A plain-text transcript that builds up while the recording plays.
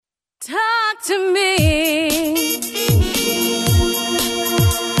to me.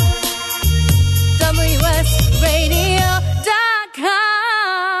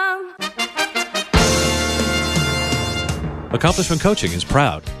 WSRadio.com. Accomplishment Coaching is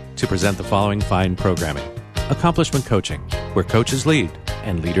proud to present the following fine programming. Accomplishment Coaching, where coaches lead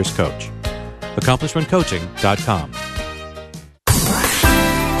and leaders coach. AccomplishmentCoaching.com.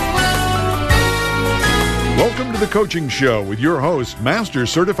 Welcome to the Coaching Show with your host, Master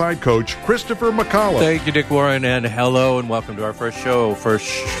Certified Coach Christopher McCollum. Thank you, Dick Warren, and hello, and welcome to our first show. First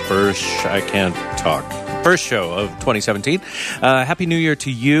show of 2017. Happy New Year to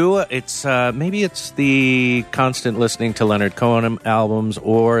you. It's maybe it's the constant listening to Leonard Cohen albums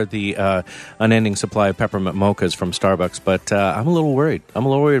or the unending supply of peppermint mochas from Starbucks, but I'm a little worried. I'm a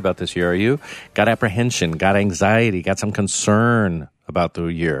little worried about this year. Are you? Got apprehension, got anxiety, got some concern about the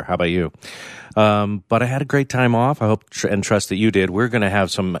year. How about you? But I had a great time off. I hope and trust that you did. We're going to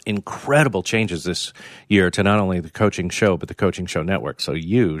have some incredible changes this year to not only the Coaching Show, but the Coaching Show Network. So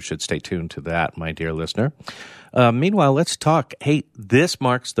you should stay tuned to that, my dear listener. Meanwhile, let's talk. Hey, this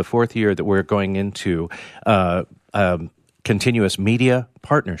marks the fourth year that we're going into continuous media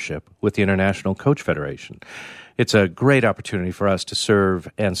partnership with the International Coach Federation. It's a great opportunity for us to serve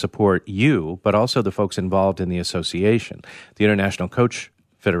and support you, but also the folks involved in the association. The International Coach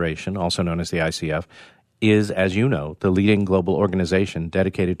Federation, also known as the ICF, is, as you know, the leading global organization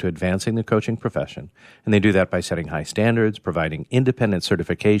dedicated to advancing the coaching profession. And they do that by setting high standards, providing independent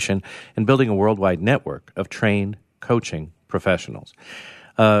certification, and building a worldwide network of trained coaching professionals.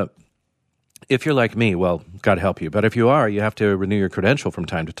 If you're like me, well, God help you. But if you are, you have to renew your credential from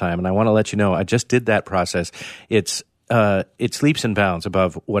time to time. And I want to let you know, I just did that process. It's leaps and bounds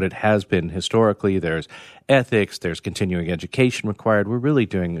above what it has been historically. There's ethics, there's continuing education required. We're really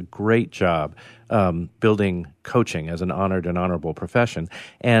doing a great job building coaching as an honored and honorable profession.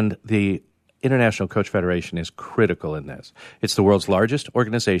 And the International Coach Federation is critical in this. It's the world's largest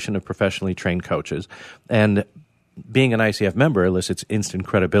organization of professionally trained coaches. And being an ICF member elicits instant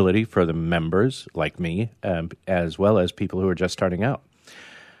credibility for the members, like me, as well as people who are just starting out.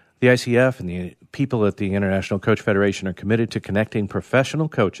 The ICF and the people at the International Coach Federation are committed to connecting professional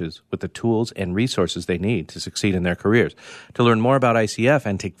coaches with the tools and resources they need to succeed in their careers. To learn more about ICF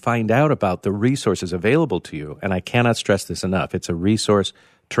and to find out about the resources available to you, and I cannot stress this enough, it's a resource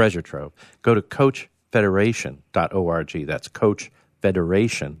treasure trove. Go to coachfederation.org. That's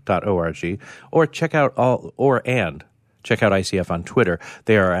coachfederation.org. Or check out check out ICF on Twitter.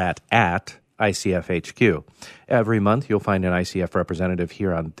 They are at ICFHQ. Every month you'll find an ICF representative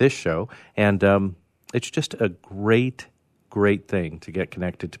here on this show, and it's just a great thing to get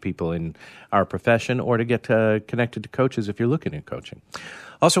connected to people in our profession or to get connected to coaches if you're looking at coaching.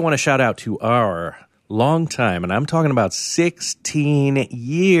 Also want to shout out to our long time, and I'm talking about 16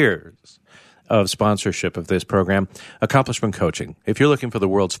 years of sponsorship of this program, Accomplishment Coaching. If you're looking for the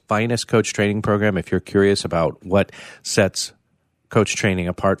world's finest coach training program, if you're curious about what sets coach training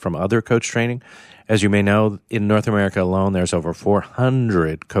apart from other coach training. As you may know, in North America alone, there's over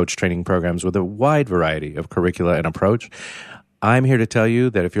 400 coach training programs with a wide variety of curricula and approach. I'm here to tell you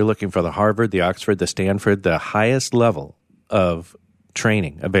that if you're looking for the Harvard, the Oxford, the Stanford, the highest level of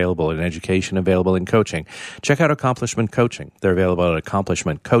training available in education, available in coaching, check out Accomplishment Coaching. They're available at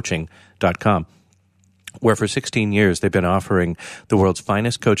accomplishmentcoaching.com. where for 16 years they've been offering the world's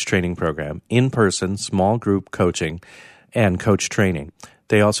finest coach training program, in-person, small group coaching, and coach training.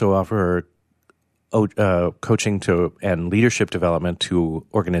 They also offer coaching to and leadership development to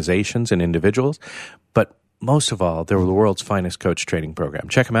organizations and individuals, but most of all, they're the world's finest coach training program.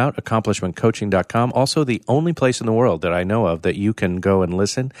 Check them out, accomplishmentcoaching.com. Also, the only place in the world that I know of that you can go and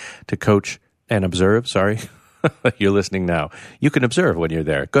listen to coach and observe, you're listening now. You can observe when you're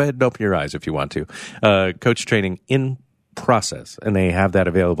there. Go ahead and open your eyes if you want to. Coach training in process, and they have that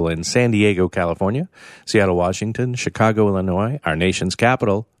available in San Diego, California, Seattle, Washington, Chicago, Illinois, our nation's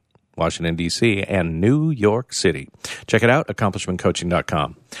capital, Washington, D.C., and New York City. Check it out,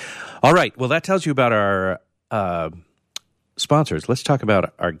 accomplishmentcoaching.com. All right, well, that tells you about our sponsors. Let's talk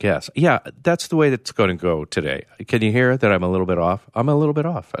about our guests. Yeah, that's the way that's going to go today. Can you hear that I'm a little bit off? I'm a little bit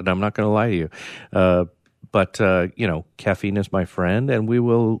off, and I'm not going to lie to you. But caffeine is my friend, and we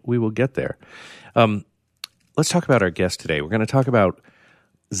will get there. Let's talk about our guest today. We're going to talk about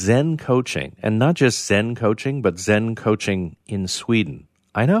Zen coaching, and not just Zen coaching, but Zen coaching in Sweden.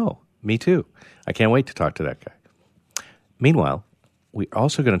 I know, me too. I can't wait to talk to that guy. Meanwhile, we're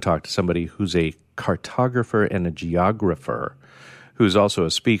also going to talk to somebody who's a cartographer and a geographer, who's also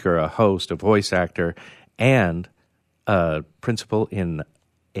a speaker, a host, a voice actor, and a principal in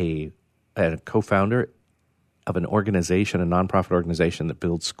a co-founder of an organization, a nonprofit organization that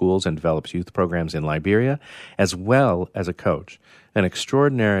builds schools and develops youth programs in Liberia, as well as a coach. An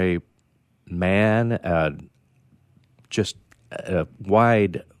extraordinary man, just a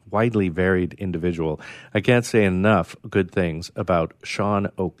widely varied individual. I can't say enough good things about Sean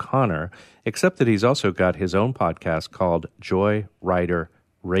O'Connor, except that he's also got his own podcast called Joy Rider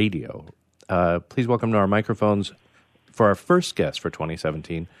Radio. Please welcome to our microphones for our first guest for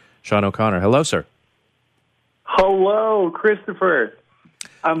 2017, Sean O'Connor. Hello, sir. Hello, Christopher.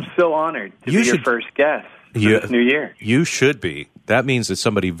 I'm so honored to be your first guest for this new year. You should be. That means that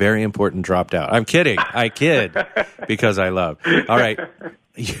somebody very important dropped out. I'm kidding. I kid because I love. All right.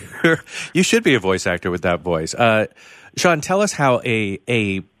 You should be a voice actor with that voice. Sean, tell us how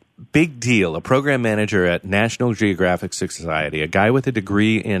a big deal, a program manager at National Geographic Society, a guy with a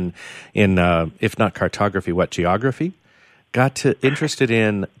degree in if not cartography, what, geography, got interested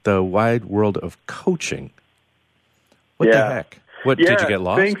in the wide world of coaching. What the heck? Did you get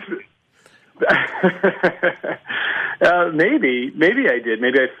lost? Thanks. Maybe I did.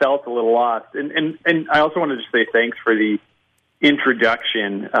 Maybe I felt a little lost. And I also wanted to say thanks for the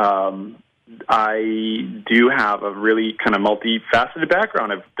introduction. I do have a really kind of multifaceted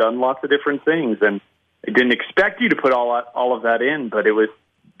background. I've done lots of different things, and I didn't expect you to put all of that in, but it was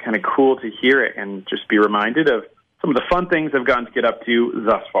kind of cool to hear it and just be reminded of some of the fun things I've gotten to get up to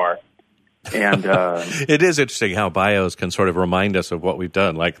thus far. And it is interesting how bios can sort of remind us of what we've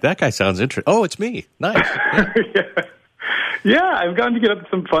done. Like, that guy sounds interesting. Oh, it's me. Nice. Yeah, I've gotten to get up to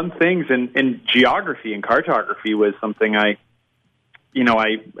some fun things, and geography and cartography was something I,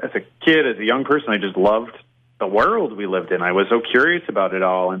 as a kid, as a young person, I just loved the world we lived in. I was so curious about it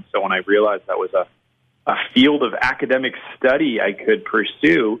all, and so when I realized that was a field of academic study I could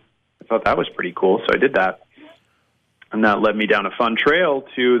pursue, I thought that was pretty cool, so I did that. And that led me down a fun trail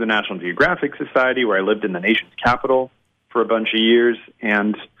to the National Geographic Society, where I lived in the nation's capital for a bunch of years,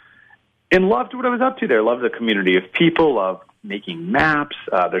 and loved what I was up to there. Loved the community of people, loved making maps.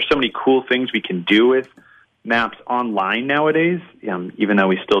 There's so many cool things we can do with maps online nowadays, even though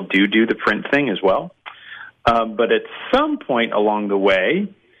we still do the print thing as well. But at some point along the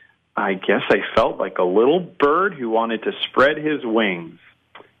way, I guess I felt like a little bird who wanted to spread his wings.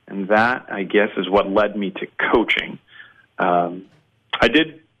 And that, I guess, is what led me to coaching. I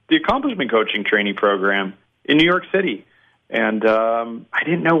did the accomplishment coaching training program in New York City. And I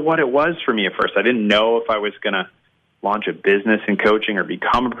didn't know what it was for me at first. I didn't know if I was going to launch a business in coaching or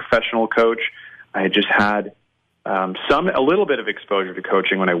become a professional coach. I had just had a little bit of exposure to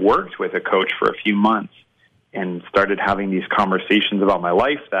coaching when I worked with a coach for a few months and started having these conversations about my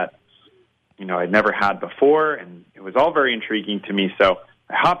life that, I'd never had before. And it was all very intriguing to me. So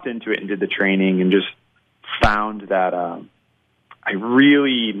I hopped into it and did the training and just found that I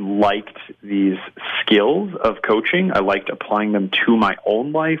really liked these skills of coaching. I liked applying them to my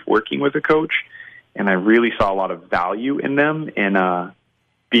own life, working with a coach, and I really saw a lot of value in them in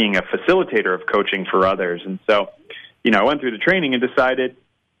being a facilitator of coaching for others. And so, I went through the training and decided,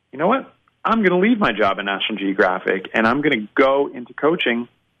 you know what, I'm going to leave my job at National Geographic, and I'm going to go into coaching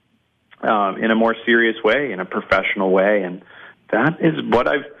in a more serious way, in a professional way. And that is what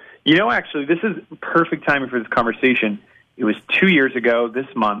actually, this is perfect timing for this conversation. It was 2 years ago this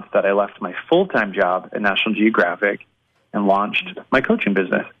month that I left my full-time job at National Geographic and launched my coaching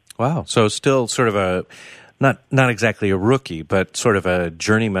business. Wow. So still sort of a, not exactly a rookie, but sort of a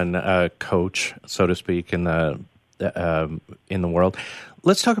journeyman coach, so to speak, in the world.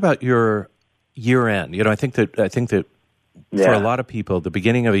 Let's talk about your year end. I think that for a lot of people, the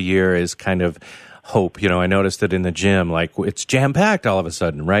beginning of a year is kind of hope. I noticed that in the gym, like, it's jam-packed all of a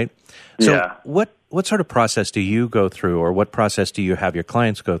sudden, right? So what sort of process do you go through, or what process do you have your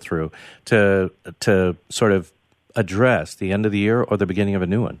clients go through to sort of address the end of the year or the beginning of a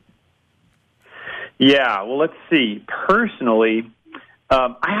new one? Yeah, well, let's see. Personally,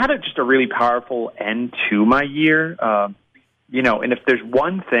 I had just a really powerful end to my year. And if there's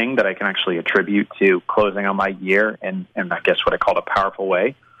one thing that I can actually attribute to closing on my year, and I guess what I call a powerful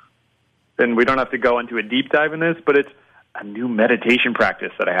way, then we don't have to go into a deep dive in this, but it's a new meditation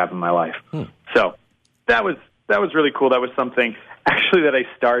practice that I have in my life. So that was really cool. That was something actually that I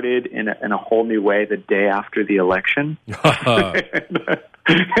started in a whole new way the day after the election. and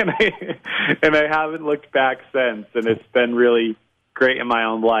I haven't looked back since, and it's been really great in my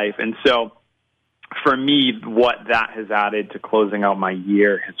own life. And so for me, what that has added to closing out my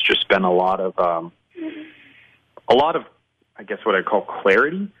year has just been a lot of I guess what I call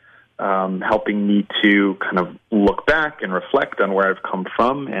clarity. Helping me to kind of look back and reflect on where I've come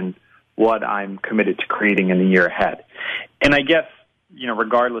from and what I'm committed to creating in the year ahead. And I guess,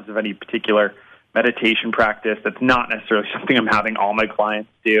 regardless of any particular meditation practice. That's not necessarily something I'm having all my clients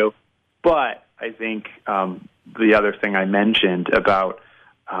do. But I think the other thing I mentioned about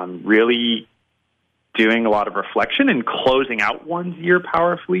really doing a lot of reflection and closing out one's year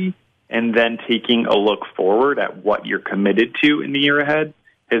powerfully and then taking a look forward at what you're committed to in the year ahead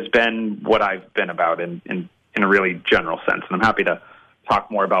has been what I've been about in a really general sense. And I'm happy to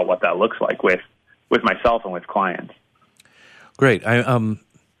talk more about what that looks like with myself and with clients. Great. I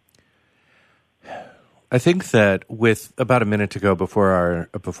think that with about a minute to go before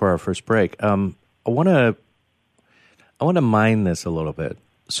our first break, I want to mine this a little bit.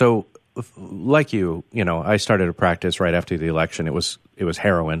 So, like you know, I started a practice right after the election. It was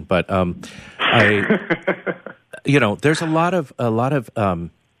heroin, but there's a lot of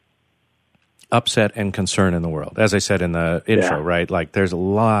upset and concern in the world, as I said in the intro, right? Like, there's a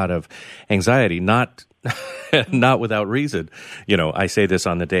lot of anxiety, not without reason. You know, I say this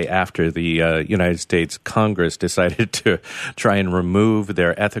on the day after the United States Congress decided to try and remove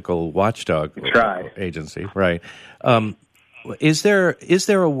their ethical watchdog agency, right? Is there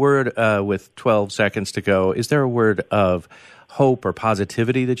a word with 12 seconds to go? Is there a word of hope or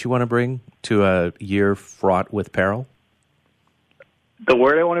positivity that you want to bring to a year fraught with peril? The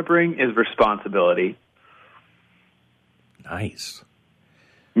word I want to bring is responsibility. Nice.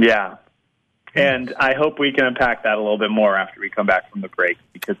 Yeah. And I hope we can unpack that a little bit more after we come back from the break,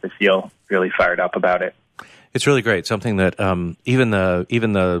 because I feel really fired up about it. It's really great. Something that even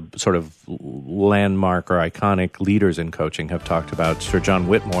the sort of landmark or iconic leaders in coaching have talked about. Sir John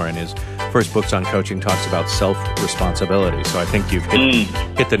Whitmore, in his first books on coaching, talks about self-responsibility. So I think you've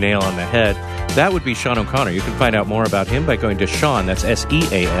hit the nail on the head. That would be Sean O'Connor. You can find out more about him by going to Sean, that's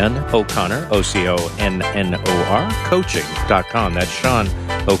SEAN, O'Connor, OCONNOR, coaching.com. That's Sean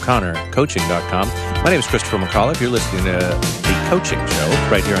O'Connor, coaching.com. My name is Christopher McAuliffe. You're listening to The Coaching Show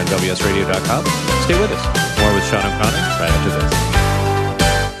right here on WSRadio.com. Stay with us. More with Sean O'Connor right after this.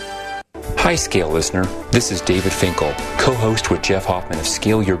 Hi, Scale listener. This is David Finkel, co-host with Jeff Hoffman of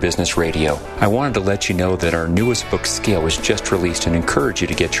Scale Your Business Radio. I wanted to let you know that our newest book, Scale, was just released and encourage you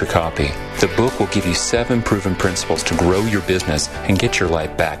to get your copy. The book will give you 7 proven principles to grow your business and get your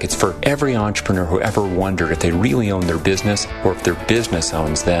life back. It's for every entrepreneur who ever wondered if they really own their business or if their business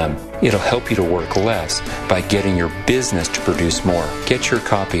owns them. It'll help you to work less by getting your business to produce more. Get your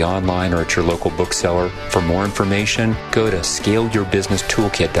copy online or at your local bookseller. For more information, go to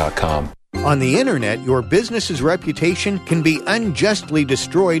scaleyourbusinesstoolkit.com. On the internet, your business's reputation can be unjustly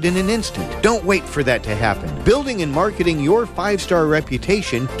destroyed in an instant. Don't wait for that to happen. Building and marketing your 5-star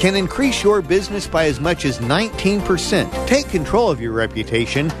reputation can increase your business by as much as 19%. Take control of your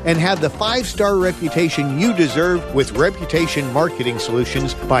reputation and have the 5-star reputation you deserve with Reputation Marketing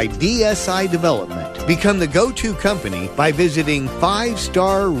Solutions by DSI Development. Become the go-to company by visiting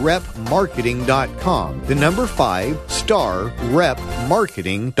 5starrepmarketing.com. The number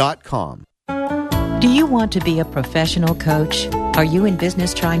 5starrepmarketing.com. Do you want to be a professional coach? Are you in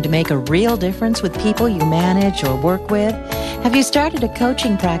business trying to make a real difference with people you manage or work with? Have you started a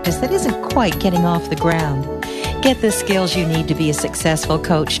coaching practice that isn't quite getting off the ground? Get the skills you need to be a successful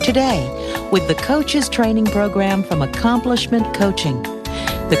coach today with the Coaches Training Program from Accomplishment Coaching.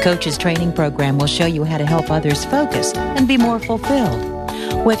 The Coaches Training Program will show you how to help others focus and be more fulfilled.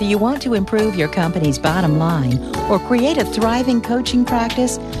 Whether you want to improve your company's bottom line or create a thriving coaching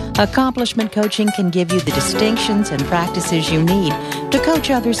practice, Accomplishment Coaching can give you the distinctions and practices you need to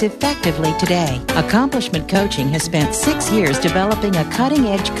coach others effectively today. Accomplishment Coaching has spent 6 years developing a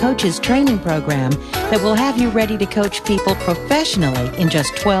cutting-edge coaches training program that will have you ready to coach people professionally in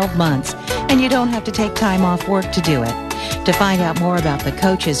just 12 months, and you don't have to take time off work to do it. To find out more about the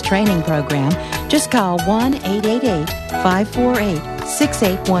Coaches Training Program, just call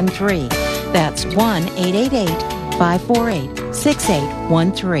 1-888-548-6813. That's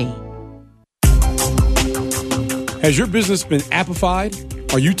 1-888-548-6813. Has your business been appified?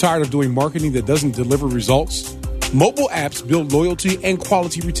 Are you tired of doing marketing that doesn't deliver results? Mobile apps build loyalty and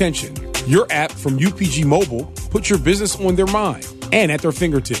quality retention. Your app from UPG Mobile puts your business on their mind and at their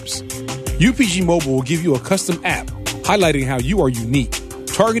fingertips. UPG Mobile will give you a custom app highlighting how you are unique,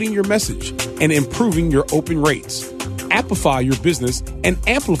 targeting your message, and improving your open rates. Appify your business and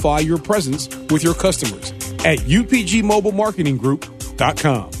amplify your presence with your customers at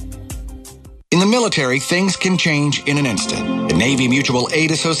upgmobilemarketinggroup.com. In the military, things can change in an instant. At Navy Mutual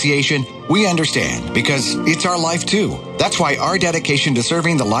Aid Association, we understand because it's our life too. That's why our dedication to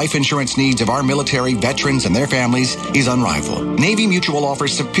serving the life insurance needs of our military veterans and their families is unrivaled. Navy Mutual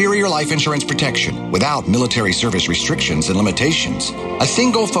offers superior life insurance protection without military service restrictions and limitations. A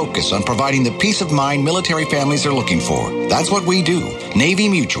single focus on providing the peace of mind military families are looking for. That's what we do. Navy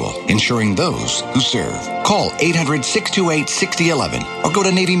Mutual, insuring those who serve. Call 800-628-6011 or go to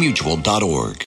NavyMutual.org.